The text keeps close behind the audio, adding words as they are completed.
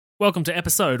Welcome to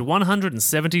episode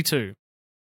 172.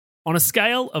 On a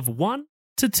scale of 1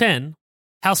 to 10,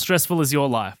 how stressful is your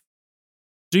life?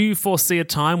 Do you foresee a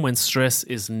time when stress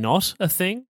is not a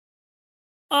thing?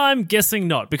 I'm guessing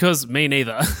not, because me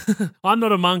neither. I'm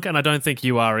not a monk and I don't think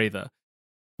you are either.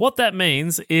 What that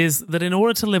means is that in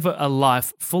order to live a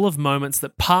life full of moments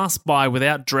that pass by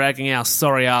without dragging our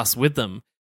sorry ass with them,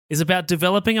 is about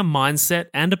developing a mindset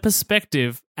and a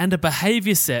perspective and a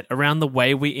behavior set around the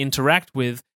way we interact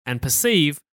with and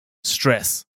perceive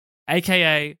stress,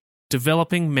 aka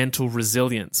developing mental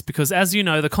resilience. Because as you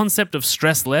know, the concept of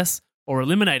stress less or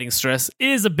eliminating stress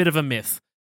is a bit of a myth.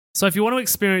 So if you want to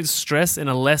experience stress in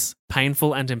a less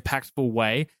painful and impactful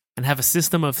way and have a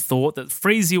system of thought that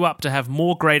frees you up to have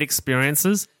more great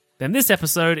experiences, then this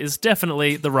episode is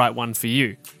definitely the right one for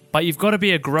you. But you've got to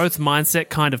be a growth mindset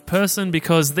kind of person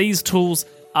because these tools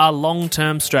are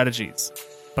long-term strategies.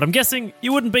 But I'm guessing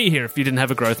you wouldn't be here if you didn't have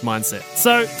a growth mindset.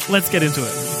 So let's get into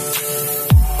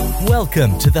it.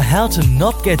 Welcome to the How to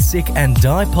Not Get Sick and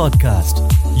Die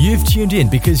podcast. You've tuned in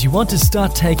because you want to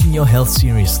start taking your health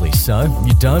seriously so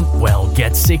you don't,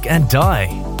 get sick and die.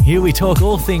 Here we talk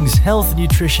all things health,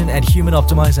 nutrition, and human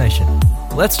optimization.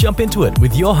 Let's jump into it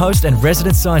with your host and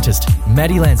resident scientist,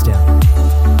 Maddie Lansdowne.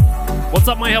 What's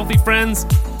up, my healthy friends?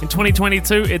 In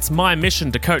 2022, it's my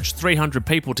mission to coach 300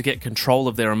 people to get control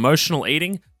of their emotional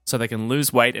eating so they can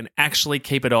lose weight and actually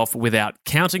keep it off without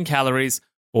counting calories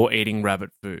or eating rabbit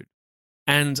food.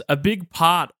 And a big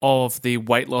part of the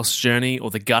weight loss journey or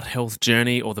the gut health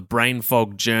journey or the brain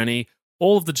fog journey,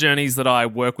 all of the journeys that I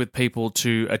work with people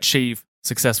to achieve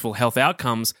successful health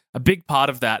outcomes, a big part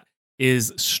of that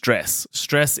is stress.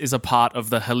 Stress is a part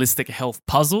of the holistic health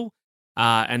puzzle.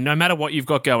 And no matter what you've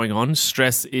got going on,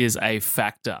 stress is a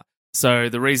factor. So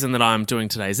the reason that I'm doing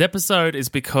today's episode is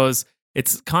because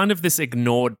it's kind of this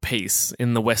ignored piece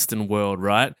in the Western world,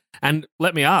 right? And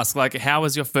let me ask, how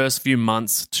has your first few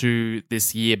months to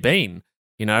this year been?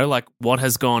 What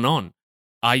has gone on?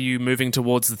 Are you moving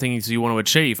towards the things you want to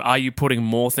achieve? Are you putting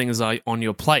more things on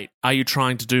your plate? Are you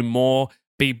trying to do more,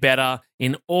 be better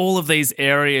in all of these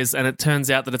areas? And it turns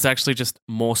out that it's actually just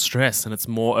more stress and it's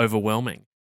more overwhelming.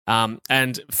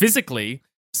 And physically,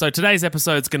 so today's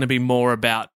episode is going to be more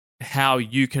about how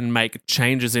you can make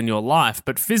changes in your life.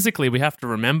 But physically, we have to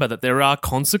remember that there are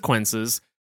consequences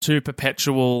to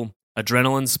perpetual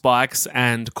adrenaline spikes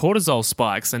and cortisol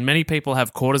spikes. And many people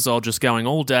have cortisol just going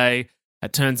all day.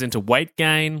 It turns into weight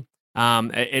gain.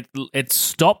 It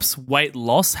stops weight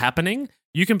loss happening.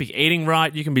 You can be eating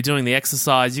right. You can be doing the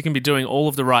exercise. You can be doing all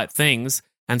of the right things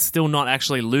and still not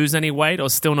actually lose any weight or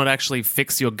still not actually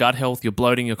fix your gut health, your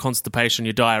bloating, your constipation,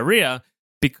 your diarrhea,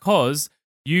 because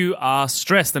you are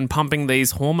stressed and pumping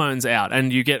these hormones out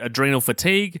and you get adrenal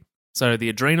fatigue. So the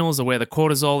adrenals are where the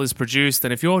cortisol is produced.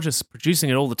 And if you're just producing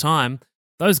it all the time,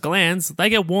 those glands, they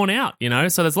get worn out,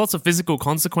 So there's lots of physical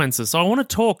consequences. So I want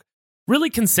to talk really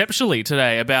conceptually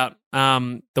today about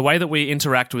the way that we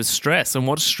interact with stress and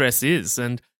what stress is.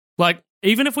 And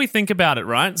even if we think about it,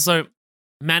 right? So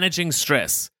managing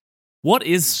stress. What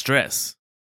is stress?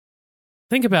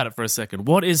 Think about it for a second.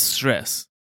 What is stress?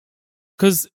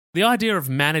 Because the idea of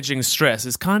managing stress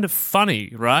is kind of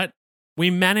funny, right? We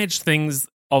manage things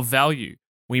of value.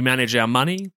 We manage our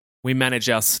money. We manage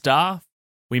our staff.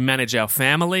 We manage our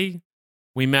family.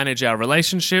 We manage our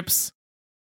relationships.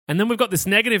 And then we've got this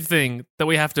negative thing that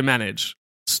we have to manage.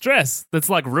 Stress that's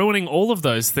ruining all of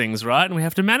those things, right? And we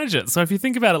have to manage it. So if you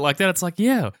think about it like that, it's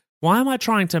why am I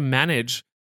trying to manage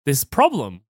this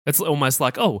problem? It's almost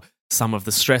some of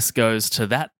the stress goes to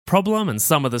that problem and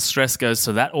some of the stress goes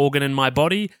to that organ in my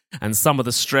body and some of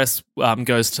the stress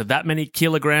goes to that many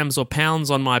kilograms or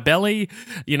pounds on my belly.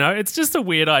 It's just a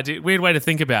weird way to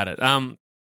think about it.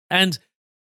 And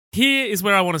here is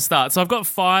where I want to start. So I've got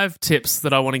 5 tips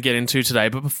that I want to get into today.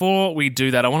 But before we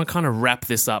do that, I want to kind of wrap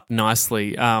this up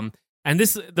nicely. And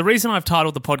the reason I've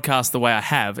titled the podcast the way I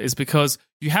have is because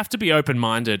you have to be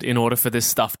open-minded in order for this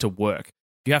stuff to work.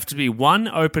 You have to be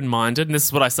open-minded, and this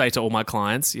is what I say to all my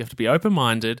clients. You have to be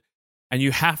open-minded, and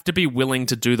you have to be willing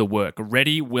to do the work.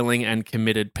 Ready, willing, and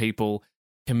committed people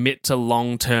commit to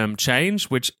long-term change,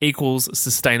 which equals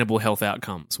sustainable health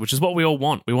outcomes, which is what we all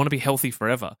want. We want to be healthy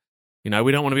forever. We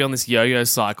don't want to be on this yo-yo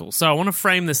cycle. So I want to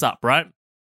frame this up, right?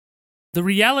 The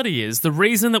reality is, the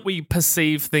reason that we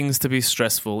perceive things to be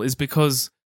stressful is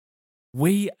because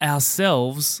we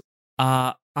ourselves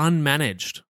are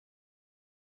unmanaged.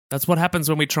 That's what happens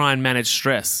when we try and manage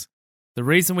stress. The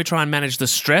reason we try and manage the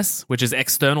stress, which is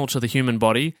external to the human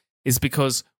body, is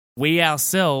because we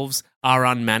ourselves are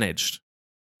unmanaged,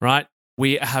 right?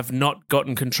 We have not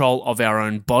gotten control of our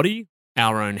own body,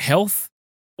 our own health,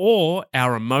 or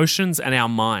our emotions and our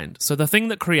mind. So the thing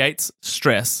that creates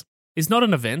stress is not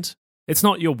an event. It's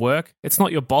not your work. It's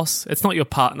not your boss. It's not your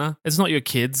partner. It's not your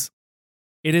kids.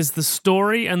 It is the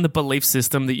story and the belief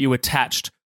system that you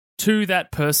attached to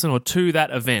that person or to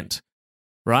that event,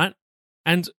 right?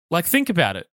 And like, think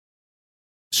about it.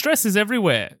 Stress is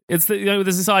everywhere. It's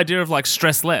there's this idea of like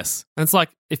stress less. And it's like,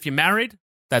 if you're married,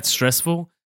 that's stressful.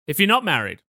 If you're not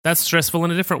married, that's stressful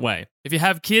in a different way. If you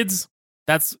have kids,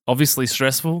 that's obviously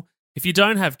stressful. If you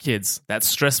don't have kids, that's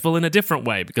stressful in a different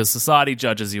way because society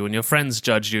judges you and your friends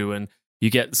judge you and you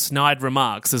get snide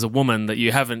remarks as a woman that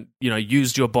you haven't,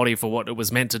 used your body for what it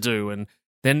was meant to do. And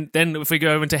then if we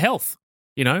go into health,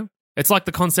 it's like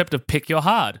the concept of pick your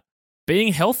hard.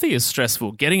 Being healthy is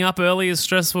stressful. Getting up early is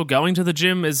stressful. Going to the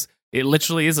gym it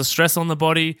literally is a stress on the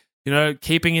body.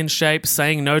 Keeping in shape,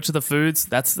 saying no to the foods,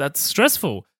 that's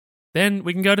stressful. Then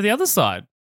we can go to the other side.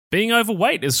 Being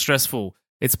overweight is stressful.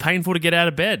 It's painful to get out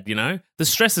of bed, The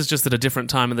stress is just at a different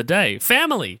time of the day.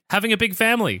 Family, having a big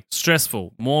family,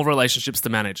 stressful. More relationships to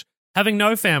manage. Having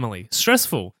no family,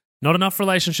 stressful. Not enough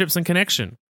relationships and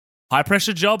connection. High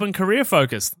pressure job and career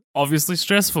focused, obviously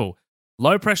stressful.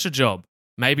 Low pressure job,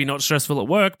 maybe not stressful at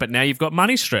work, but now you've got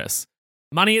money stress.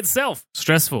 Money itself,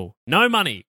 stressful. No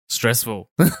money,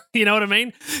 stressful. You know what I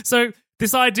mean? So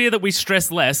this idea that we stress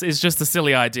less is just a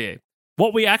silly idea.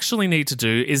 What we actually need to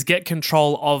do is get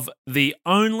control of the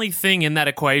only thing in that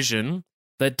equation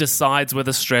that decides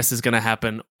whether stress is going to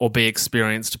happen or be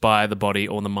experienced by the body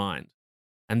or the mind.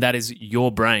 And that is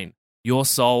your brain, your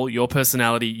soul, your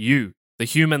personality, you, the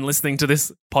human listening to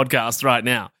this podcast right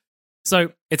now.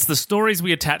 So it's the stories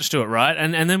we attach to it, right?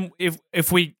 And then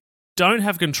if we don't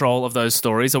have control of those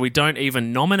stories or we don't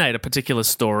even nominate a particular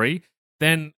story,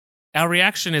 then our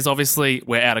reaction is obviously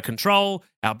we're out of control.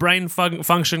 Our brain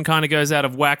function kind of goes out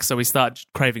of whack, so we start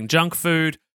craving junk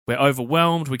food. We're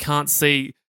overwhelmed. We can't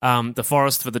see the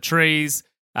forest for the trees.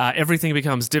 Everything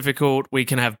becomes difficult. We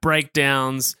can have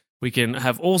breakdowns. We can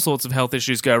have all sorts of health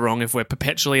issues go wrong if we're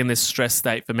perpetually in this stress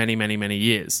state for many, many, many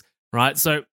years, right?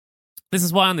 So this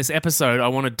is why on this episode, I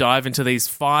want to dive into these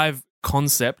 5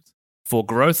 concepts for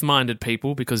growth-minded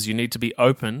people because you need to be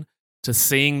open to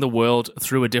seeing the world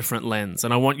through a different lens.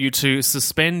 And I want you to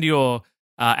suspend your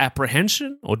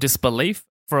apprehension or disbelief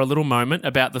for a little moment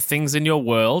about the things in your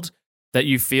world that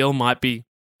you feel might be,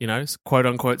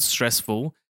 quote-unquote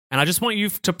stressful. And I just want you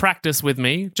to practice with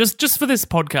me, just for this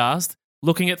podcast,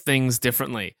 looking at things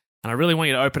differently. And I really want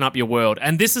you to open up your world.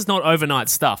 And this is not overnight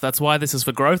stuff. That's why this is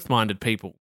for growth-minded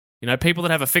people. People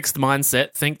that have a fixed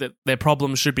mindset think that their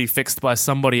problems should be fixed by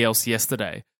somebody else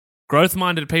yesterday.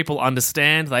 Growth-minded people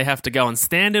understand they have to go and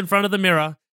stand in front of the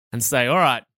mirror and say, all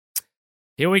right,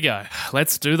 here we go.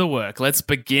 Let's do the work. Let's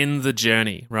begin the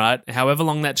journey, right? However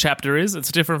long that chapter is,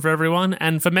 it's different for everyone.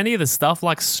 And for many of the stuff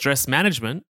like stress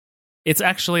management, it's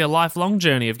actually a lifelong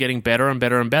journey of getting better and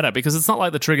better and better because it's not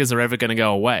like the triggers are ever going to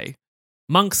go away.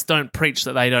 Monks don't preach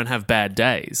that they don't have bad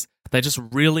days. They're just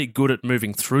really good at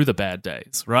moving through the bad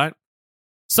days, right?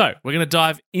 So we're going to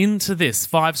dive into this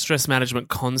 5 stress management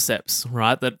concepts,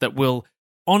 right, that will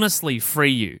honestly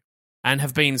free you and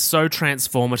have been so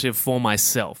transformative for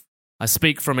myself. I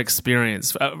speak from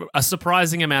experience. A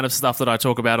surprising amount of stuff that I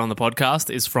talk about on the podcast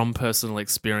is from personal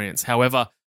experience. However,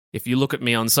 if you look at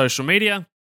me on social media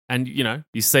and,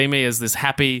 you see me as this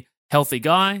happy, healthy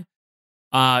guy,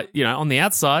 on the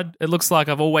outside, it looks like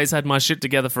I've always had my shit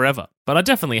together forever. But I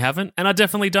definitely haven't, and I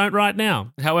definitely don't right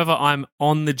now. However, I'm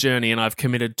on the journey and I've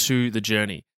committed to the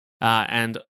journey.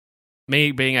 And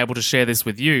me being able to share this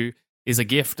with you is a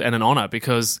gift and an honor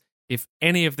because if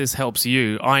any of this helps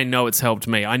you, I know it's helped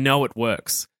me. I know it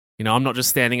works. I'm not just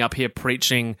standing up here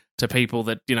preaching to people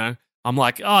that, I'm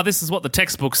like, oh, this is what the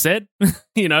textbook said.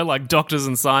 Like doctors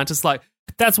and scientists, like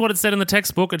that's what it said in the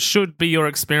textbook. It should be your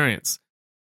experience.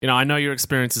 I know your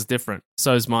experience is different.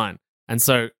 So is mine. And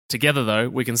so together, though,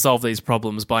 we can solve these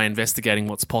problems by investigating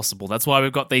what's possible. That's why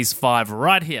we've got these 5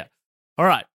 right here. All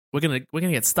right, we're gonna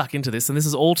get stuck into this, and this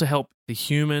is all to help the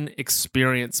human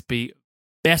experience be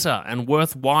better and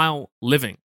worthwhile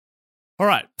living. All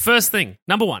right, first thing,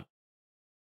 number 1,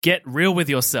 get real with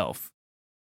yourself.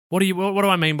 What do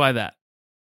I mean by that?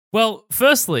 Well,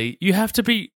 firstly, you have to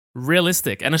be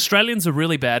realistic. And Australians are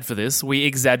really bad for this. We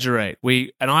exaggerate.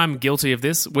 And I'm guilty of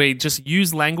this. We just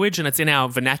use language, and it's in our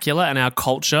vernacular and our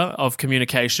culture of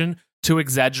communication to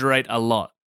exaggerate a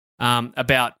lot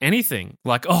about anything.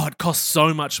 Like, oh, it costs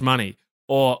so much money.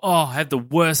 Or, oh, I had the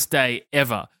worst day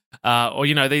ever. Or,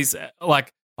 these,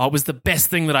 like, oh, it was the best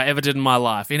thing that I ever did in my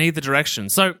life, in either direction.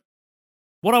 So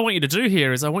what I want you to do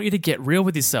here is I want you to get real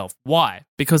with yourself. Why?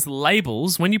 Because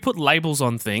labels, when you put labels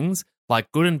on things, like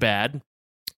good and bad,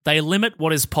 they limit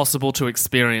what is possible to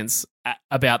experience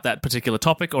about that particular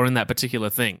topic or in that particular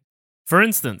thing. For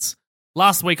instance,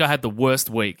 last week I had the worst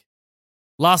week.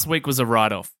 Last week was a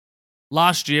write-off.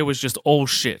 Last year was just all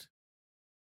shit.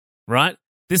 Right?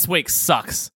 This week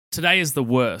sucks. Today is the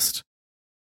worst.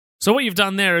 So what you've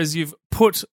done there is you've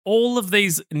put all of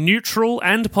these neutral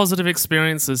and positive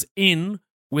experiences in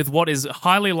with what is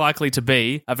highly likely to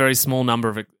be a very small number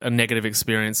of negative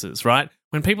experiences, right?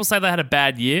 When people say they had a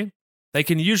bad year, they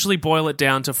can usually boil it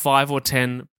down to 5 or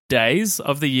 10 days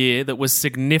of the year that was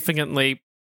significantly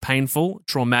painful,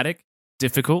 traumatic,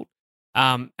 difficult.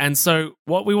 And so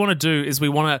what we want to do is we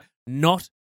want to not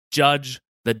judge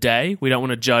the day. We don't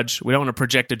want to judge. We don't want to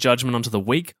project a judgment onto the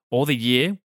week or the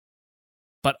year,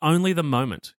 but only the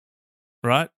moment,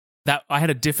 right? That I had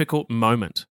a difficult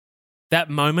moment. That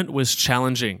moment was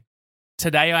challenging.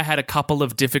 Today I had a couple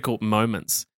of difficult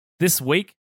moments. This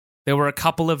week, there were a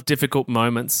couple of difficult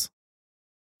moments,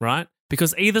 right?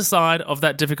 Because either side of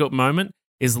that difficult moment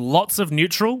is lots of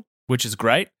neutral, which is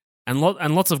great, and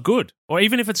lots of good. Or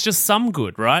even if it's just some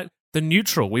good, right? The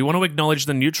neutral. We want to acknowledge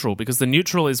the neutral because the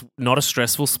neutral is not a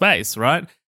stressful space, right?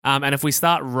 And if we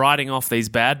start writing off these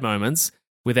bad moments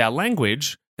with our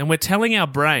language, then we're telling our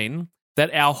brain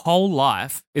that our whole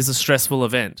life is a stressful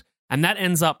event. And that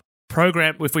ends up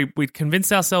programmed. If we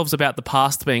convince ourselves about the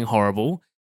past being horrible,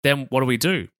 then what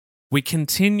do? We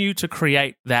continue to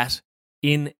create that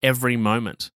in every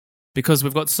moment because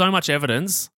we've got so much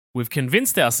evidence. We've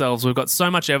convinced ourselves we've got so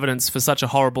much evidence for such a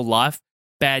horrible life,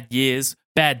 bad years,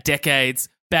 bad decades,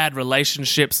 bad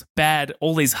relationships, bad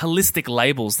all these holistic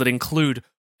labels that include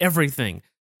everything.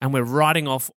 And we're writing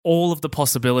off all of the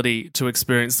possibility to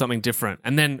experience something different.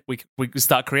 And then we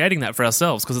start creating that for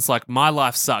ourselves because it's like, my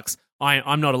life sucks.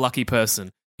 I'm not a lucky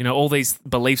person. You know, all these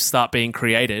beliefs start being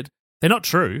created. They're not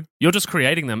true. You're just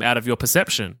creating them out of your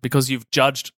perception because you've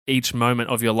judged each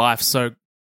moment of your life so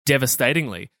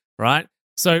devastatingly, right?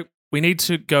 So we need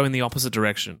to go in the opposite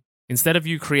direction. Instead of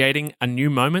you creating a new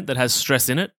moment that has stress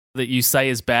in it, that you say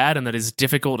is bad and that is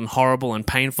difficult and horrible and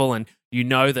painful, and you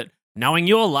know that knowing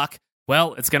your luck,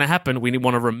 well, it's going to happen. We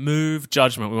want to remove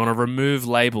judgment. We want to remove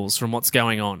labels from what's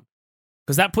going on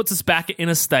because that puts us back in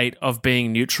a state of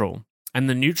being neutral. And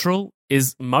the neutral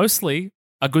is mostly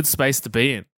a good space to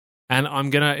be in. And I'm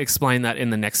going to explain that in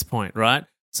the next point, right?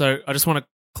 So I just want to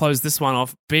close this one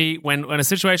off. When a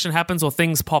situation happens or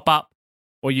things pop up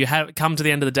or you come to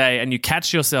the end of the day and you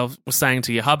catch yourself saying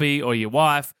to your hubby or your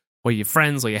wife or your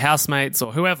friends or your housemates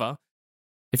or whoever,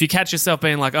 if you catch yourself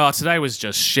being like, oh, today was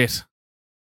just shit,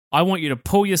 I want you to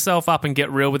pull yourself up and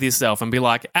get real with yourself and be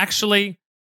like, actually,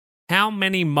 how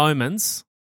many moments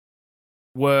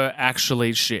were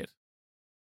actually shit?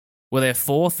 Were there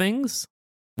 4 things?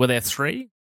 Were there 3?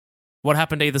 What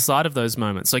happened to either side of those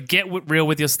moments? So get real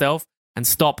with yourself and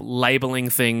stop labeling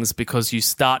things because you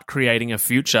start creating a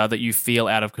future that you feel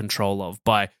out of control of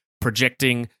by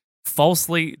projecting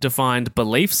falsely defined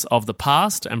beliefs of the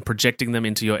past and projecting them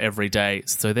into your everyday.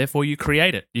 So therefore you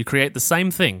create it. You create the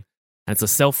same thing. And it's a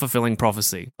self-fulfilling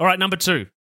prophecy. All right, number 2.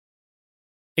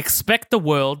 Expect the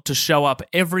world to show up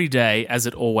every day as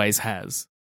it always has.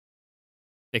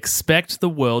 Expect the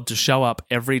world to show up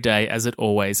every day as it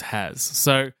always has.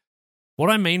 So what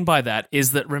I mean by that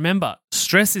is that, remember,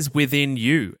 stress is within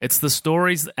you. It's the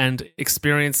stories and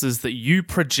experiences that you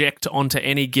project onto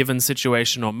any given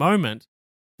situation or moment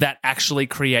that actually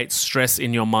create stress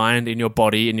in your mind, in your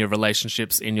body, in your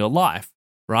relationships, in your life,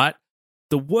 right?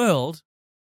 The world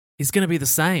is going to be the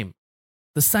same.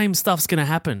 The same stuff's going to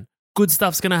happen. Good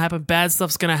stuff's going to happen. Bad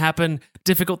stuff's going to happen.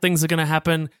 Difficult things are going to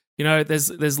happen. You know,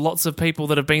 there's lots of people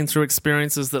that have been through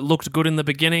experiences that looked good in the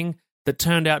beginning that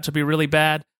turned out to be really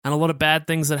bad, and a lot of bad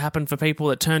things that happened for people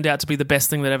that turned out to be the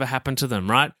best thing that ever happened to them,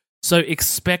 right? So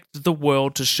expect the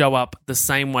world to show up the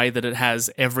same way that it has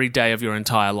every day of your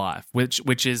entire life,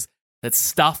 which is that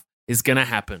stuff is going to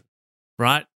happen,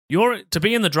 right? You're to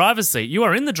be in the driver's seat. You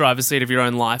are in the driver's seat of your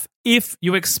own life if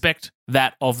you expect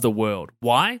that of the world.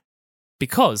 Why?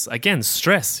 Because, again,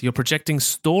 stress. You're projecting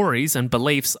stories and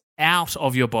beliefs out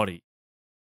of your body.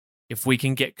 If we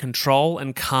can get control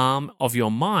and calm of your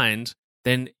mind,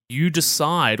 then you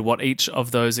decide what each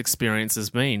of those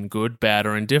experiences mean, good, bad,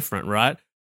 or indifferent, right?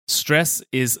 Stress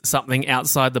is something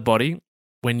outside the body.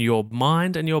 When your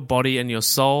mind and your body and your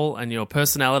soul and your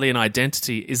personality and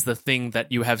identity is the thing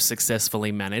that you have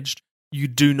successfully managed, you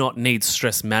do not need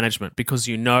stress management because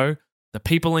you know the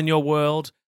people in your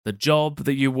world, the job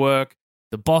that you work,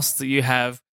 the boss that you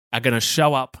have are going to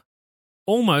show up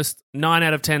almost 9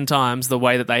 out of 10 times the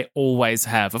way that they always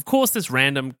have. Of course, there's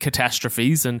random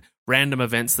catastrophes and random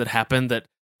events that happen that,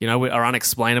 you know, are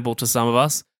unexplainable to some of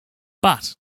us.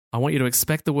 But I want you to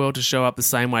expect the world to show up the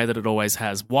same way that it always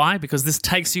has. Why? Because this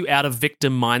takes you out of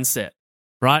victim mindset,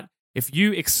 right? If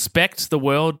you expect the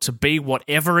world to be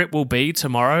whatever it will be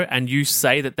tomorrow and you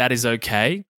say that that is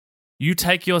okay, you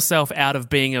take yourself out of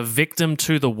being a victim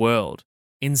to the world.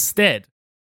 Instead,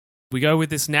 we go with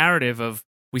this narrative of,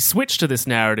 we switch to this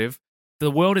narrative,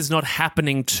 the world is not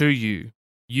happening to you.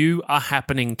 You are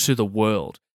happening to the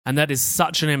world. And that is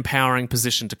such an empowering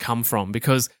position to come from,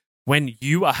 because when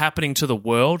you are happening to the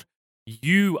world,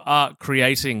 you are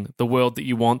creating the world that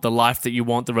you want, the life that you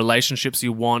want, the relationships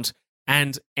you want,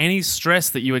 and any stress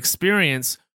that you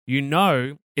experience, you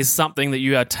know, is something that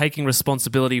you are taking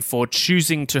responsibility for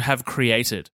choosing to have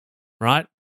created, right?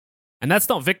 And that's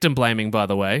not victim blaming, by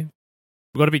the way.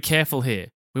 We've got to be careful here.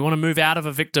 We want to move out of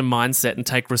a victim mindset and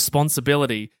take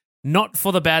responsibility, not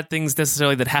for the bad things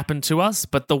necessarily that happen to us,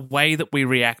 but the way that we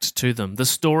react to them, the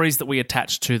stories that we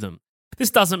attach to them.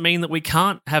 This doesn't mean that we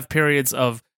can't have periods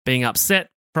of being upset,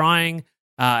 crying,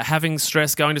 having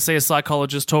stress, going to see a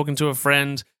psychologist, talking to a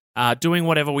friend, doing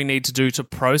whatever we need to do to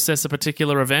process a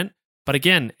particular event. But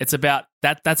again, it's about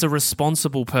that's a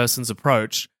responsible person's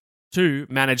approach to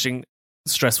managing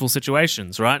stressful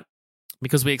situations, right?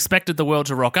 Because we expected the world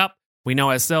to rock up. We know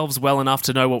ourselves well enough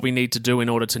to know what we need to do in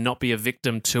order to not be a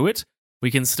victim to it. We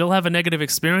can still have a negative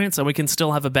experience and we can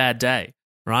still have a bad day,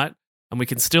 right? And we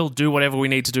can still do whatever we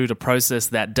need to do to process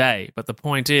that day. But the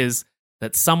point is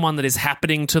that someone that is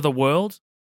happening to the world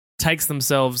takes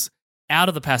themselves out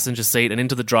of the passenger seat and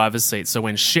into the driver's seat. So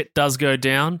when shit does go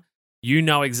down, you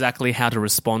know exactly how to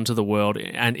respond to the world,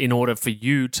 and in order for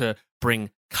you to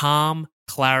bring calm,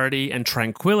 clarity, and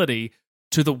tranquility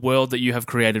to the world that you have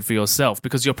created for yourself,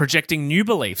 because you're projecting new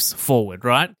beliefs forward,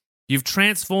 right? You've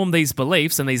transformed these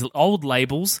beliefs and these old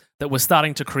labels that were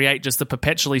starting to create just a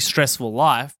perpetually stressful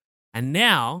life, and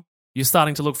now you're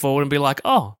starting to look forward and be like,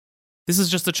 oh, this is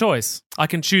just a choice. I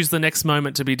can choose the next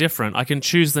moment to be different. I can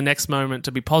choose the next moment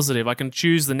to be positive. I can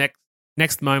choose the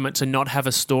next moment to not have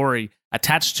a story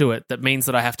attached to it that means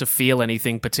that I have to feel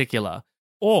anything particular.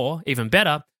 Or, even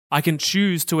better, I can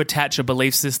choose to attach a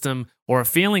belief system or a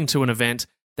feeling to an event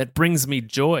that brings me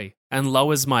joy and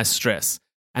lowers my stress.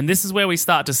 And this is where we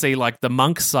start to see like the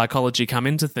monk psychology come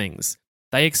into things.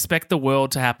 They expect the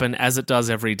world to happen as it does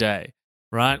every day,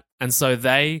 right? And so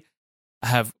they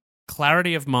have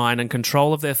clarity of mind and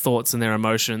control of their thoughts and their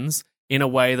emotions in a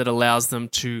way that allows them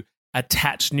to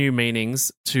attach new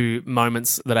meanings to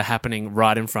moments that are happening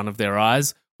right in front of their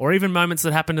eyes, or even moments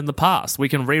that happened in the past. We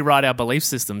can rewrite our belief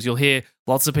systems. You'll hear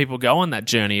lots of people go on that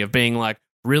journey of being like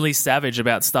really savage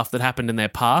about stuff that happened in their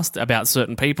past, about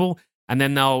certain people, and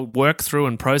then they'll work through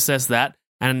and process that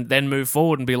and then move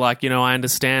forward and be like, you know, I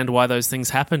understand why those things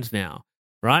happened now,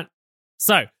 right?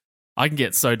 So I can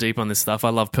get so deep on this stuff. I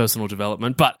love personal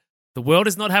development, but the world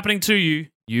is not happening to you.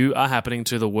 You are happening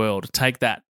to the world. Take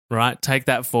that, right? Take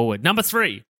that forward. Number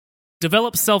 3,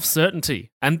 develop self-certainty.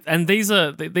 And these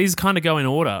kind of go in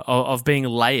order of being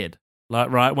layered,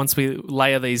 right? Once we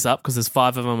layer these up, because there's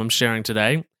 5 of them I'm sharing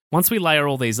today, once we layer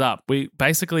all these up, we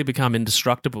basically become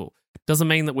indestructible. Doesn't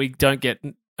mean that we don't get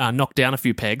knocked down a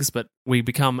few pegs, but we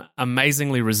become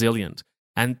amazingly resilient.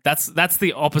 And that's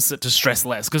the opposite to stress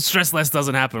less, because stress less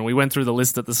doesn't happen. We went through the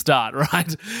list at the start,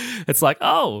 right? It's like,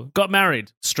 oh, got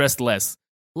married, stressed less.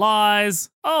 Lies.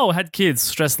 Oh, had kids,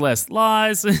 stressed less.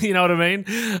 Lies. You know what I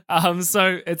mean?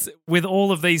 So it's with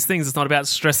all of these things, it's not about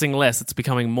stressing less. It's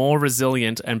becoming more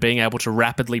resilient and being able to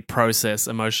rapidly process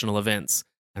emotional events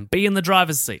and be in the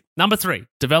driver's seat. Number 3,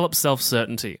 develop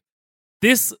self-certainty.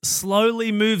 This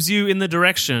slowly moves you in the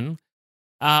direction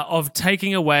of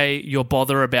taking away your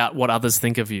bother about what others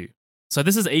think of you. So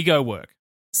this is ego work.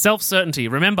 Self-certainty.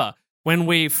 Remember, when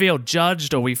we feel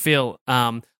judged or we feel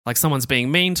like someone's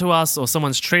being mean to us or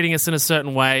someone's treating us in a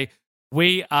certain way,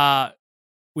 we are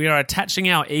attaching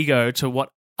our ego to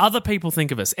what other people think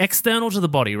of us, external to the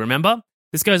body, remember?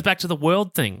 This goes back to the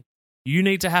world thing. You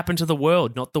need to happen to the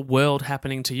world, not the world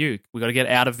happening to you. We've got to get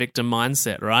out of victim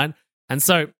mindset, right? And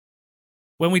so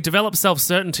when we develop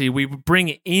self-certainty, we're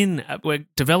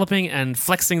developing and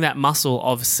flexing that muscle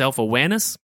of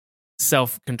self-awareness,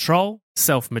 self-control,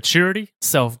 self-maturity,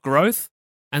 self-growth.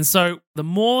 And so the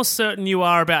more certain you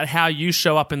are about how you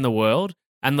show up in the world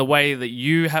and the way that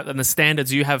you have and the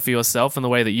standards you have for yourself and the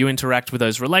way that you interact with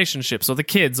those relationships or the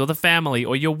kids or the family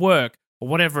or your work or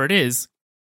whatever it is,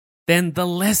 then the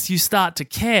less you start to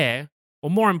care, or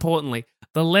more importantly,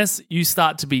 the less you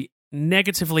start to be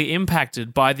negatively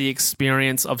impacted by the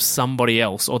experience of somebody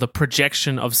else or the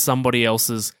projection of somebody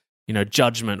else's,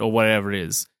 judgment or whatever it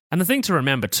is. And the thing to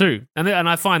remember too, and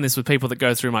I find this with people that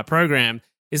go through my program,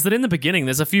 is that in the beginning,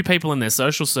 there's a few people in their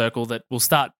social circle that will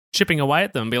start chipping away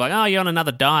at them and be like, oh, you're on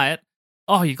another diet.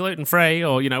 oh, you're gluten-free,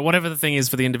 or, whatever the thing is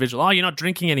for the individual. Oh, you're not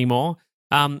drinking anymore.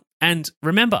 And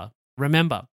remember,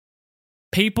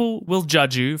 people will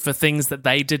judge you for things that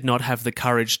they did not have the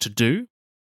courage to do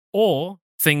or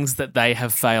things that they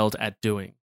have failed at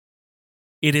doing.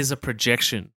 It is a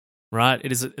projection, right?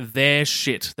 It is their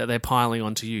shit that they're piling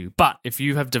onto you. But if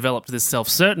you have developed this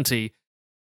self-certainty,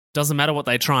 doesn't matter what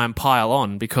they try and pile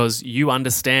on, because you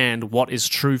understand what is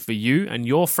true for you, and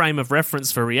your frame of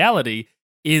reference for reality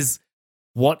is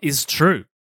what is true.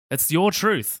 It's your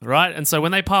truth, right? And so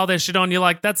when they pile their shit on, you're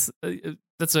like, that's an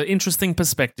interesting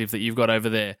perspective that you've got over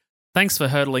there. Thanks for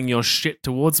hurtling your shit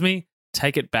towards me.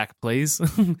 Take it back, please.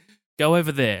 Go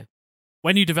over there.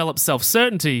 When you develop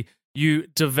self-certainty, you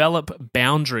develop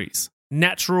boundaries,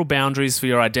 natural boundaries for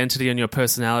your identity and your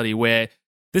personality, where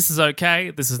this is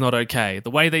okay, this is not okay. The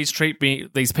way these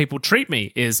people treat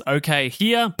me is okay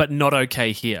here, but not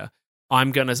okay here.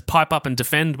 I'm going to pipe up and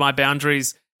defend my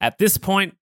boundaries at this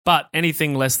point, but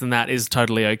anything less than that is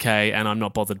totally okay, and I'm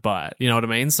not bothered by it. You know what I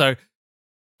mean? So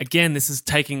again, this is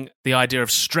taking the idea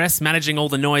of stress, managing all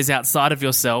the noise outside of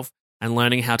yourself, and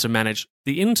learning how to manage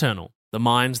the internal, the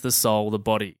mind, the soul, the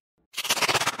body.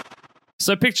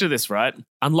 So picture this, right?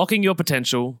 Unlocking your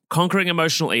potential, conquering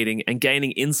emotional eating, and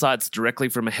gaining insights directly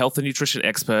from a health and nutrition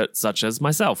expert such as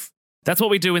myself. That's what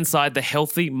we do inside the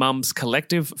Healthy Mums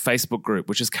Collective Facebook group,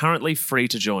 which is currently free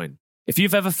to join. If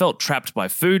you've ever felt trapped by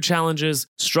food challenges,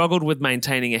 struggled with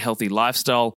maintaining a healthy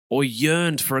lifestyle, or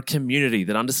yearned for a community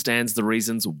that understands the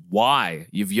reasons why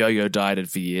you've yo-yo dieted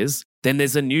for years, then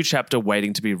there's a new chapter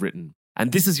waiting to be written.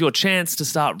 And this is your chance to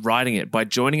start writing it by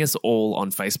joining us all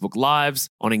on Facebook Lives,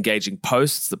 on engaging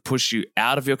posts that push you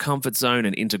out of your comfort zone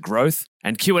and into growth,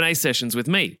 and Q&A sessions with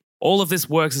me. All of this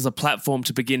works as a platform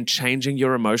to begin changing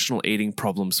your emotional eating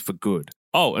problems for good.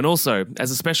 Oh, and also,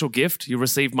 as a special gift, you'll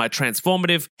receive my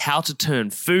transformative How to Turn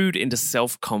Food into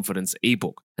Self-Confidence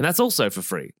ebook. And that's also for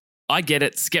free. I get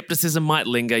it, skepticism might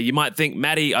linger. You might think,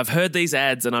 Maddie, I've heard these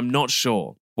ads and I'm not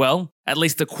sure. Well, at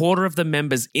least a quarter of the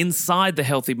members inside the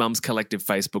Healthy Mums Collective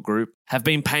Facebook group have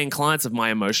been paying clients of my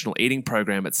emotional eating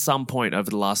program at some point over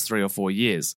the last 3 or 4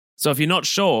 years. So if you're not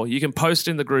sure, you can post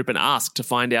in the group and ask to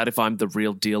find out if I'm the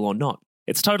real deal or not.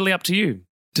 It's totally up to you.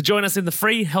 To join us in the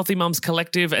free Healthy Mums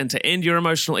Collective and to end your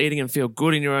emotional eating and feel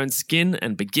good in your own skin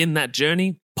and begin that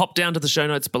journey, pop down to the show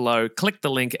notes below, click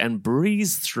the link and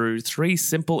breeze through 3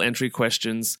 simple entry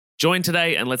questions. Join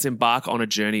today and let's embark on a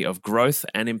journey of growth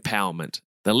and empowerment.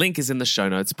 The link is in the show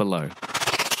notes below.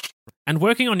 And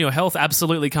working on your health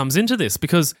absolutely comes into this,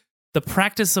 because the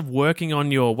practice of working on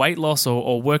your weight loss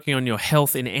or working on your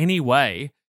health in any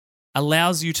way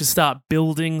allows you to start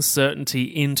building certainty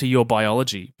into your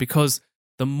biology, because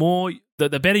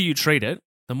the better you treat it,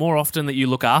 the more often that you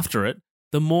look after it,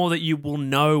 the more that you will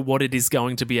know what it is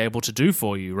going to be able to do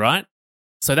for you, right?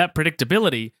 So that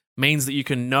predictability means that you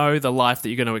can know the life that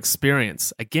you're going to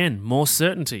experience. Again, more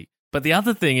certainty. But the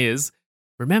other thing is,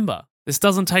 remember, this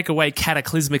doesn't take away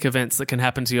cataclysmic events that can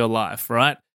happen to your life,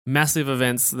 right? Massive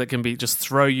events that can be just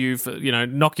throw you for,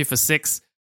 knock you for 6,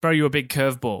 throw you a big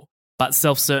curveball. But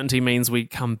self-certainty means we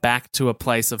come back to a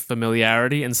place of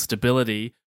familiarity and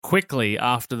stability quickly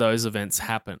after those events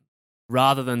happen,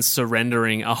 rather than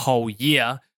surrendering a whole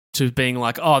year to being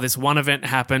like, oh, this one event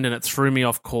happened and it threw me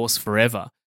off course forever.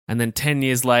 And then 10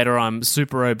 years later, I'm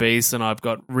super obese and I've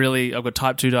got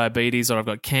type 2 diabetes, or I've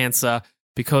got cancer,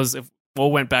 because it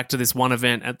all went back to this one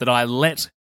event that I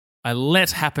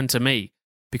let happen to me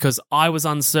because I was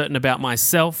uncertain about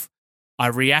myself. I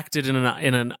reacted in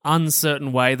an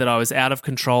uncertain way that I was out of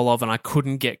control of, and I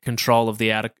couldn't get control of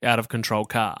the out of control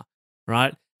car,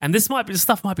 right? And this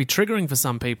stuff might be triggering for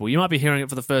some people. You might be hearing it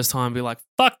for the first time and be like,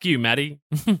 fuck you, Maddie.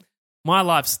 My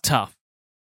life's tough.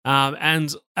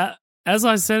 And as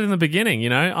I said in the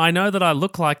beginning, I know that I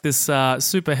look like this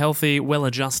super healthy,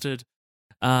 well-adjusted,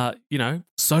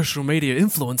 social media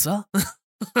influencer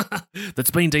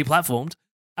that's been deplatformed.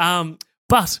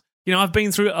 But, I've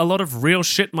been through a lot of real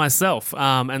shit myself.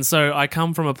 And so I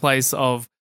come from a place of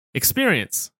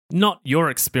experience, not your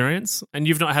experience, and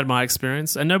you've not had my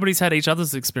experience, and nobody's had each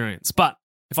other's experience. But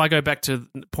if I go back to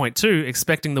point 2,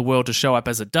 expecting the world to show up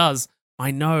as it does,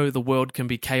 I know the world can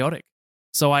be chaotic.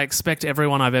 So I expect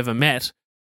everyone I've ever met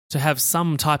to have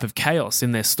some type of chaos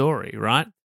in their story, right?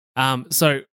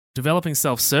 So developing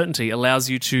self-certainty allows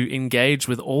you to engage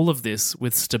with all of this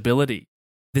with stability.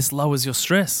 This lowers your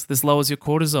stress. This lowers your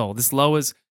cortisol. This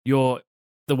lowers the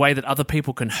way that other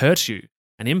people can hurt you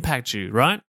and impact you,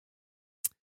 right?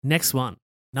 Next one,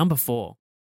 number 4.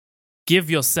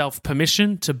 Give yourself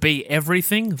permission to be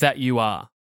everything that you are.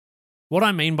 What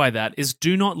I mean by that is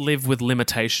do not live with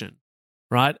limitation.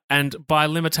 right? And by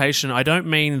limitation, I don't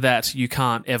mean that you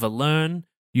can't ever learn.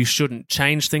 You shouldn't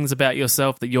change things about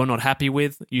yourself that you're not happy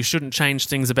with. You shouldn't change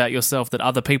things about yourself that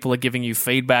other people are giving you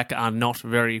feedback are not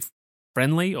very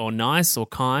friendly or nice or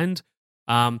kind.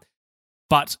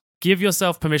 But give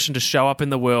yourself permission to show up in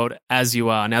the world as you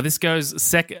are. Now, this goes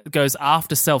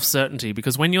after self-certainty,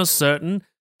 because when you're certain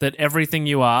that everything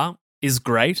you are is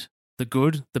great, the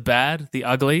good, the bad, the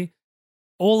ugly,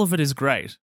 all of it is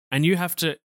great. And you have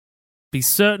to be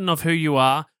certain of who you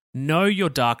are, know your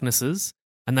darknesses,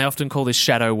 and they often call this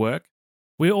shadow work.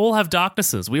 We all have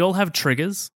darknesses. We all have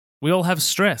triggers. We all have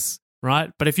stress,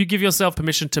 right? But if you give yourself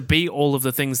permission to be all of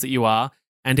the things that you are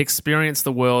and experience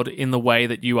the world in the way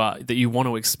that you are, that you want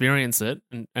to experience it,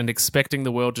 and expecting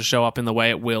the world to show up in the way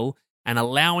it will, and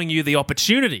allowing you the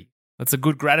opportunity, that's a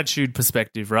good gratitude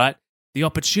perspective, right? The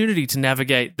opportunity to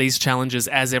navigate these challenges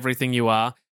as everything you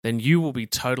are, then you will be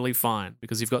totally fine,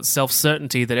 because you've got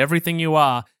self-certainty that everything you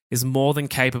are is more than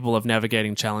capable of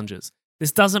navigating challenges.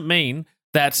 This doesn't mean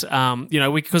that,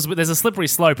 because there's a slippery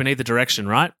slope in either direction,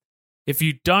 right? If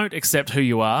you don't accept who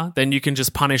you are, then you can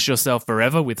just punish yourself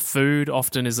forever with food,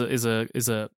 often is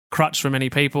a crutch for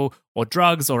many people, or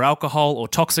drugs or alcohol or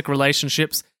toxic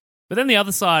relationships. But then the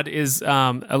other side is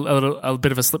a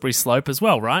bit of a slippery slope as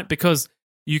well, right? Because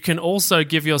you can also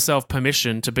give yourself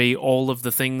permission to be all of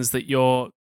the things that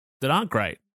aren't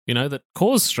great, that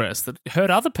cause stress, that hurt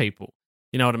other people.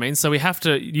 You know what I mean? So we have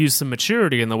to use some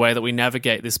maturity in the way that we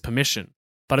navigate this permission.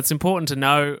 But it's important to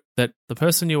know that the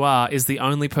person you are is the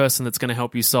only person that's going to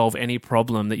help you solve any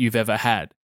problem that you've ever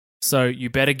had. So you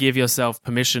better give yourself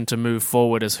permission to move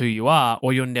forward as who you are,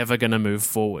 or you're never going to move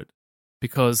forward.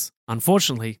 Because,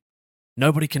 unfortunately,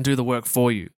 nobody can do the work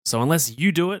for you. So unless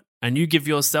you do it and you give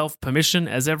yourself permission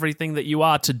as everything that you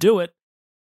are to do it,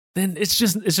 then it's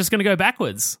just going to go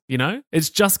backwards, It's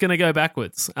just going to go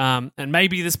backwards. And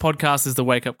maybe this podcast is the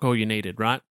wake-up call you needed,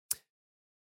 right?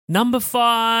 Number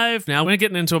 5. Now, we're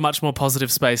getting into a much more positive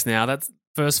space now. That's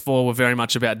first 4 were very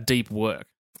much about deep work.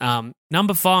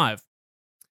 Number 5,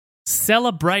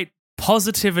 celebrate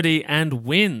positivity and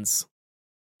wins.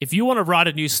 If you want to write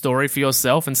a new story for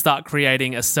yourself and start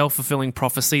creating a self-fulfilling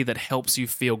prophecy that helps you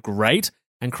feel great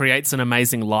and creates an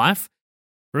amazing life,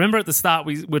 remember at the start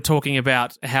we were talking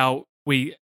about how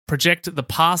we project the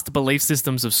past belief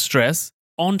systems of stress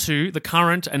onto the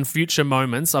current and future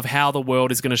moments of how the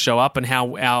world is going to show up and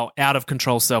how our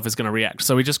out-of-control self is going to react.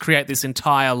 So we just create this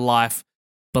entire life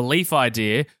belief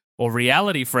idea or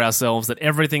reality for ourselves that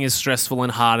everything is stressful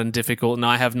and hard and difficult and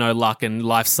I have no luck and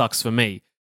life sucks for me.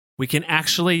 We can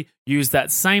actually use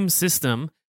that same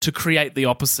system to create the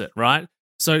opposite, right?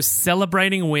 So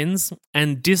celebrating wins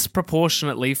and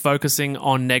disproportionately focusing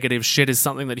on negative shit is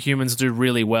something that humans do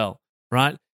really well,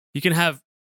 right? You can have,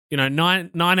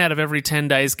 9 out of every 10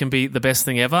 days can be the best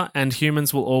thing ever, and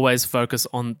humans will always focus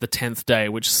on the 10th day,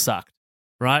 which sucked,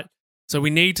 right? So we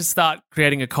need to start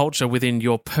creating a culture within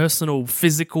your personal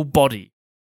physical body,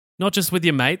 not just with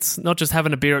your mates, not just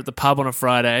having a beer at the pub on a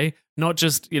Friday, not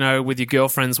just, with your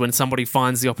girlfriends when somebody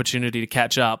finds the opportunity to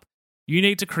catch up. You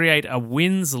need to create a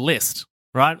wins list.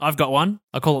 Right, I've got one.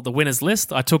 I call it the winners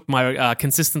list. I took my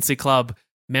Consistency Club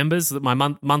members, my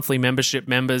monthly membership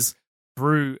members,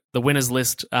 through the winners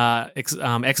list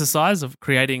exercise of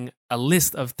creating a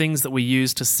list of things that we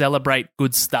use to celebrate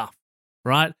good stuff,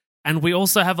 right? And we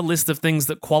also have a list of things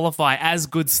that qualify as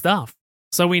good stuff,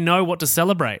 so we know what to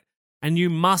celebrate. And you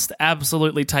must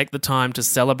absolutely take the time to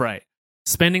celebrate.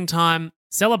 Spending time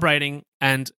celebrating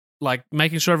and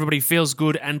making sure everybody feels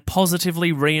good and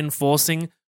positively reinforcing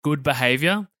good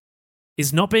behavior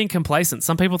is not being complacent.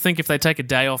 Some people think if they take a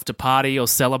day off to party or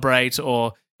celebrate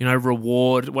or,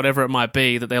 reward, whatever it might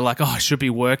be, that they're like, oh, I should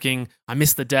be working. I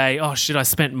missed the day. Oh, shit, I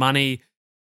spent money.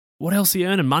 What else are you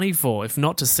earning money for if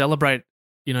not to celebrate,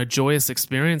 joyous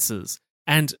experiences?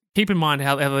 And keep in mind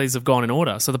how these have gone in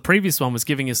order. So the previous one was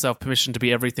giving yourself permission to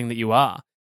be everything that you are.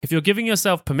 If you're giving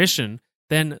yourself permission,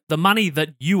 then the money that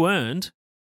you earned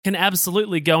can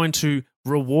absolutely go into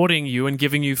rewarding you and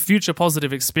giving you future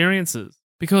positive experiences.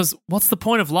 Because what's the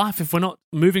point of life if we're not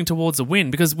moving towards a win?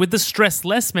 Because with the stress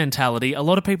less mentality, a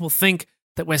lot of people think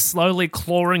that we're slowly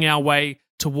clawing our way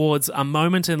towards a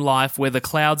moment in life where the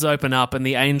clouds open up and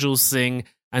the angels sing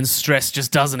and stress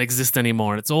just doesn't exist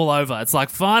anymore and it's all over. It's like,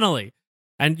 finally.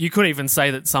 And you could even say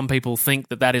that some people think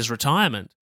that is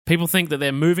retirement. People think that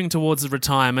they're moving towards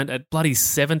retirement at bloody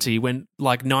 70 when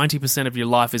 90% of your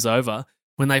life is over,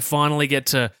 when they finally get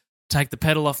to take the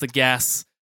pedal off the gas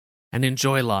and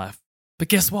enjoy life. But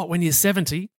guess what? When you're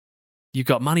 70, you've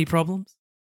got money problems.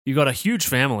 You've got a huge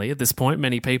family at this point,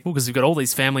 many people, because you've got all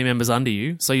these family members under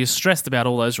you. So you're stressed about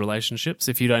all those relationships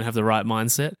if you don't have the right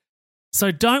mindset.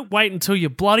 So don't wait until you're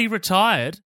bloody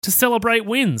retired to celebrate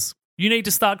wins. You need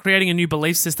to start creating a new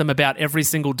belief system about every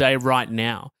single day right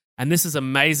now. And this is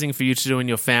amazing for you to do in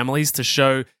your families, to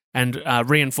show and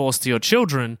reinforce to your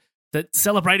children that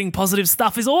celebrating positive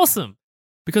stuff is awesome.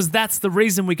 Because that's the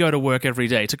reason we go to work every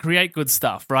day, to create good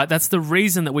stuff, right? That's the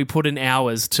reason that we put in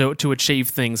hours to achieve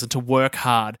things and to work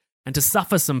hard and to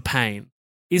suffer some pain,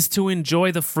 is to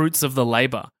enjoy the fruits of the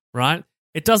labor, right?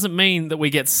 It doesn't mean that we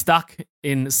get stuck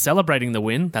in celebrating the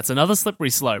win. That's another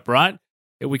slippery slope, right?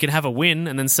 We can have a win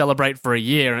and then celebrate for a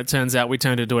year and it turns out we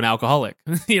turned into an alcoholic,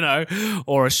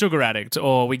 or a sugar addict,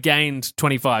 or we gained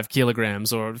 25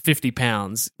 kilograms or 50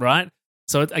 pounds, right?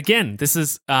 So again, this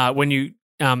is when you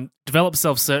develop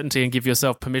self-certainty and give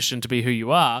yourself permission to be who you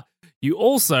are, you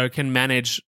also can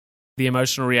manage the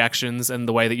emotional reactions and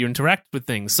the way that you interact with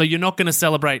things. So you're not going to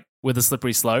celebrate with a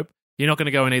slippery slope. You're not going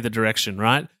to go in either direction,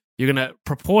 right? You're going to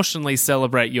proportionally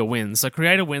celebrate your wins. So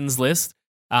create a wins list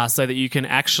so that you can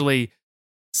actually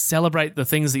celebrate the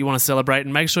things that you want to celebrate,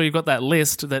 and make sure you've got that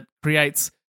list that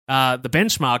creates the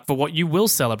benchmark for what you will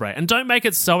celebrate. And don't make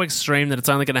it so extreme that it's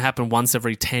only going to happen once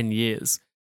every 10 years.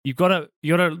 You got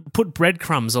to put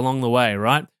breadcrumbs along the way,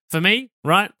 right? For me,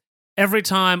 right, every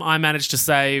time I manage to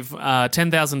save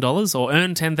 $10,000 or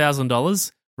earn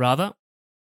 $10,000 rather,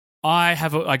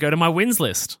 I go to my wins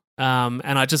list. And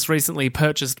I just recently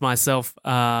purchased myself,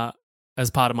 as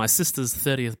part of my sister's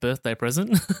 30th birthday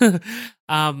present,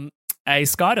 a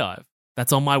skydive.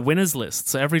 That's on my winners list.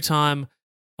 So every time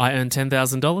I earn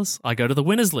 $10,000, I go to the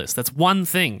winners list. That's one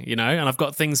thing, and I've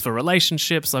got things for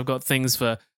relationships. I've got things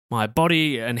for my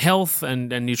body and health and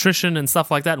nutrition and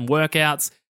stuff like that, and workouts.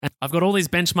 And I've got all these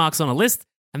benchmarks on a list,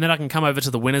 and then I can come over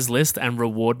to the winners list and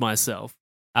reward myself.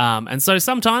 And so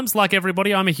sometimes, like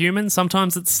everybody, I'm a human.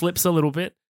 Sometimes it slips a little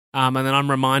bit. And then I'm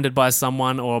reminded by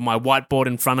someone, or my whiteboard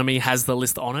in front of me has the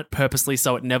list on it purposely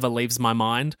so it never leaves my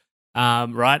mind.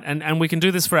 Right? And we can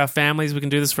do this for our families. We can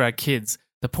do this for our kids.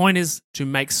 The point is to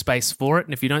make space for it.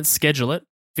 And if you don't schedule it,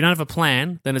 if you don't have a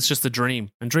plan, then it's just a dream.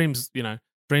 And dreams,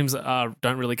 don't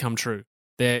really come true.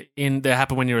 They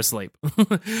happen when you're asleep.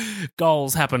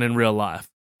 Goals happen in real life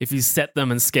if you set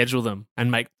them and schedule them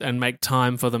and make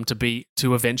time for them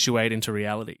to eventuate into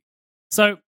reality.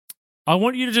 So I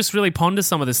want you to just really ponder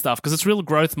some of this stuff, because it's real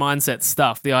growth mindset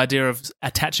stuff, the idea of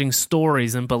attaching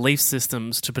stories and belief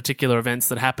systems to particular events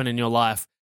that happen in your life,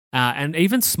 and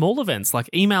even small events like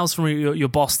emails from your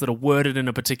boss that are worded in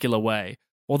a particular way,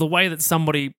 or the way that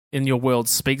somebody in your world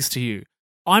speaks to you.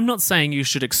 I'm not saying you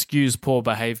should excuse poor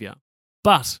behavior,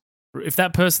 but if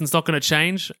that person's not going to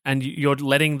change and you're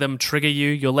letting them trigger you,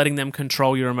 you're letting them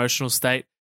control your emotional state,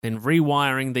 then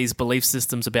rewiring these belief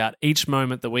systems about each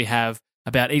moment that we have,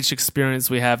 about each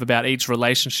experience we have, about each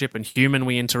relationship and human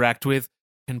we interact with,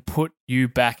 can put you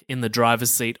back in the driver's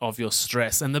seat of your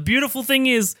stress. And the beautiful thing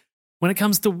is, when it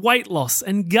comes to weight loss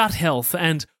and gut health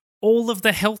and all of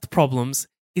the health problems,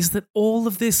 is that all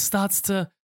of this starts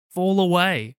to fall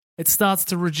away. It starts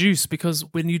to reduce, because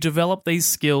when you develop these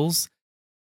skills,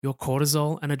 your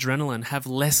cortisol and adrenaline have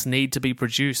less need to be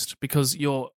produced, because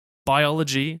your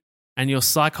biology and your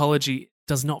psychology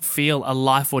does not feel a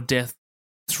life or death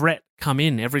threat come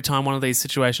in every time one of these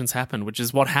situations happen, which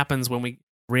is what happens when we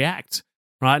react,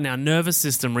 right? And our nervous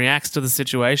system reacts to the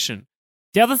situation.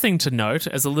 The other thing to note,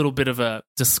 as a little bit of a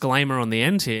disclaimer on the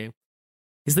end here,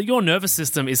 is that your nervous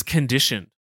system is conditioned,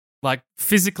 like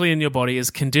physically in your body is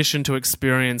conditioned to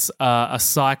experience a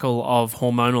cycle of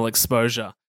hormonal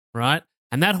exposure, right?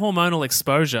 And that hormonal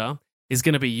exposure is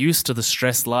going to be used to the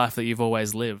stressed life that you've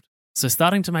always lived. So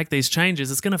starting to make these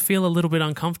changes, it's going to feel a little bit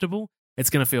uncomfortable. It's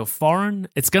going to feel foreign.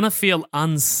 It's going to feel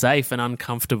unsafe and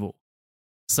uncomfortable.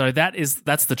 So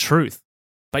that's the truth.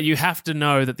 But you have to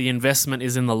know that the investment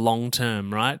is in the long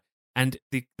term, right? And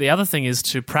the other thing is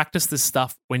to practice this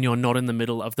stuff when you're not in the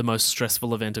middle of the most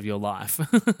stressful event of your life.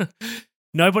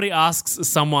 Nobody asks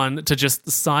someone to just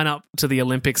sign up to the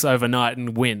Olympics overnight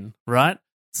and win, right?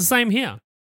 It's the same here,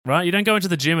 right? You don't go into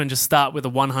the gym and just start with a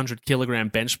 100-kilogram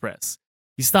bench press.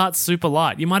 You start super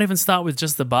light. You might even start with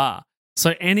just the bar.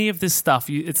 So any of this stuff,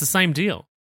 it's the same deal.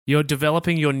 You're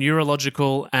developing your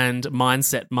neurological and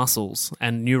mindset muscles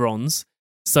and neurons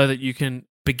so that you can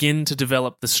begin to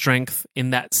develop the strength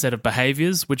in that set of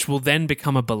behaviors, which will then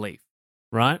become a belief,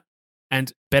 right?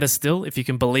 And better still, if you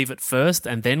can believe it first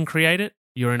and then create it,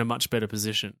 you're in a much better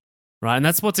position, right? And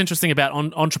that's what's interesting about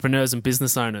entrepreneurs and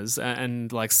business owners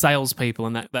and like salespeople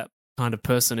and that kind of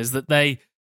person, is that they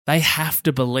have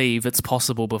to believe it's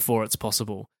possible before it's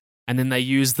possible. And then they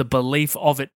use the belief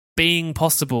of it being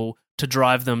possible to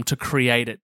drive them to create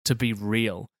it to be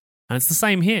real. And it's the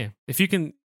same here. If you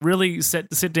can really sit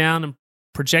down and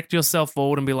project yourself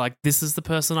forward and be like, this is the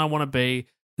person I want to be.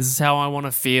 This is how I want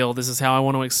to feel. This is how I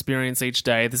want to experience each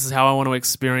day. This is how I want to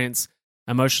experience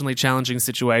emotionally challenging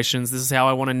situations. This is how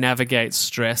I want to navigate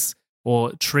stress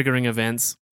or triggering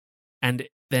events. And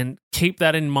then keep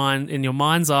that in mind, in your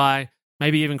mind's eye,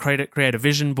 maybe even create a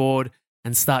vision board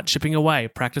and start chipping away,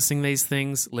 practicing these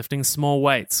things, lifting small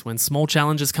weights. When small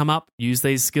challenges come up, use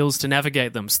these skills to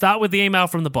navigate them. Start with the email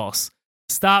from the boss.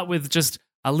 Start with just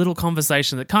a little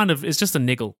conversation that kind of is just a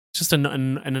niggle, just an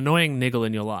annoying niggle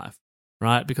in your life,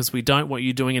 right? Because we don't want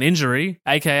you doing an injury,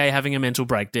 aka having a mental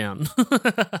breakdown.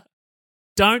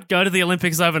 Don't go to the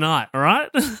Olympics overnight, all right?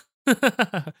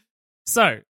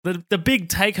 So, the big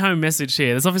take-home message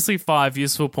here, there's obviously 5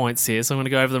 useful points here, so I'm going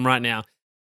to go over them right now.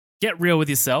 Get real with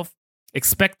yourself.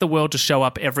 Expect the world to show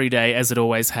up every day as it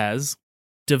always has.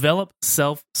 Develop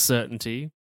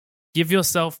self-certainty. Give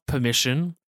yourself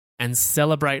permission. And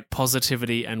celebrate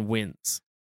positivity and wins.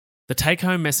 The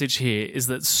take-home message here is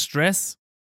that stress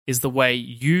is the way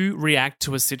you react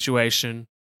to a situation,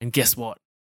 and guess what?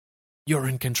 You're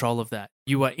in control of that.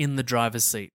 You are in the driver's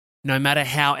seat. No matter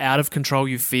how out of control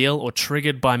you feel or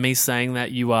triggered by me saying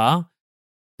that you are,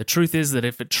 the truth is that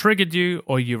if it triggered you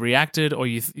or you reacted or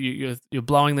you're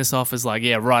blowing this off as like,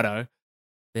 yeah, righto,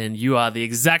 then you are the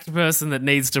exact person that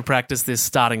needs to practice this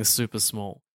starting super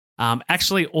small.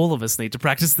 Actually, all of us need to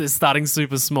practice this starting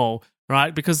super small,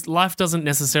 right? Because life doesn't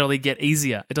necessarily get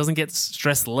easier. It doesn't get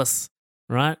stressless,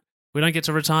 right? We don't get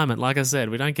to retirement, like I said.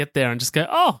 We don't get there and just go,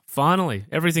 oh, finally,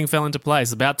 everything fell into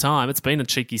place. About time. It's been a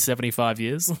cheeky 75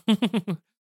 years.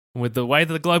 With the way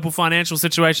that the global financial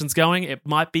situation's going, it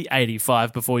might be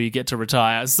 85 before you get to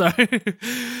retire. So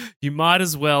you might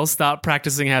as well start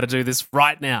practicing how to do this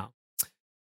right now.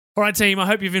 All right, team, I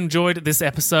hope you've enjoyed this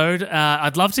episode.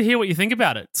 I'd love to hear what you think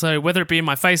about it. So whether it be in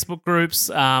my Facebook groups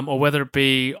or whether it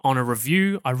be on a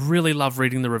review, I really love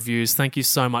reading the reviews. Thank you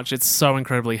so much. It's so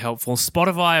incredibly helpful.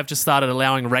 Spotify, I've just started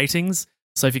allowing ratings.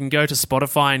 So if you can go to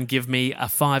Spotify and give me a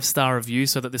 5-star review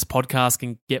so that this podcast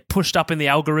can get pushed up in the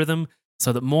algorithm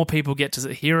so that more people get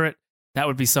to hear it, that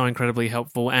would be so incredibly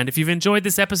helpful. And if you've enjoyed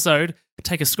this episode,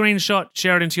 take a screenshot,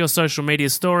 share it into your social media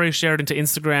story, share it into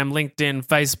Instagram, LinkedIn,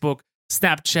 Facebook,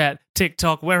 Snapchat,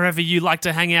 TikTok, wherever you like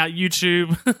to hang out,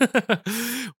 YouTube.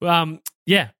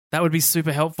 Yeah, that would be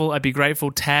super helpful. I'd be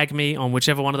grateful. Tag me on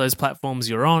whichever one of those platforms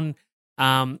you're on.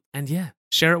 And yeah,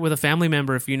 share it with a family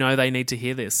member if you know they need to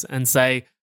hear this and say,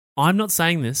 I'm not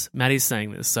saying this, Maddie's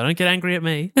saying this, so don't get angry at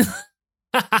me.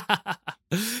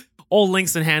 All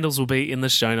links and handles will be in the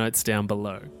show notes down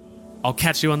below. I'll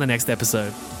catch you on the next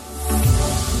episode.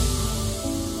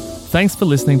 Thanks for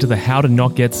listening to the How to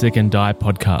Not Get Sick and Die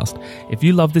podcast. If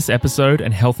you love this episode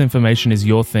and health information is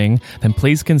your thing, then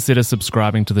please consider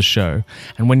subscribing to the show.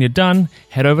 And when you're done,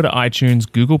 head over to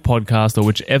iTunes, Google Podcast, or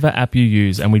whichever app you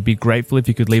use, and we'd be grateful if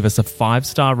you could leave us a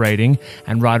 5-star rating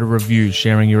and write a review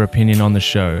sharing your opinion on the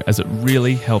show, as it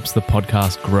really helps the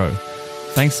podcast grow.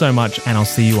 Thanks so much, and I'll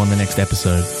see you on the next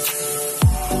episode.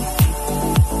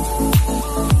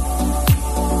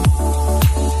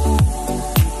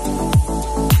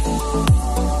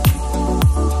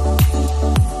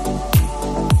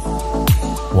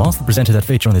 Whilst the presenter that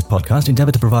feature on this podcast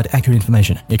endeavour to provide accurate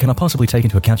information, it cannot possibly take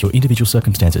into account your individual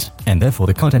circumstances, and therefore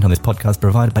the content on this podcast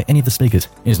provided by any of the speakers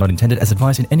is not intended as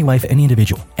advice in any way for any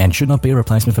individual, and should not be a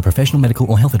replacement for professional medical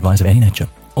or health advice of any nature.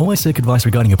 Always seek advice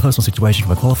regarding your personal situation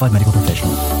from a qualified medical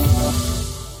professional.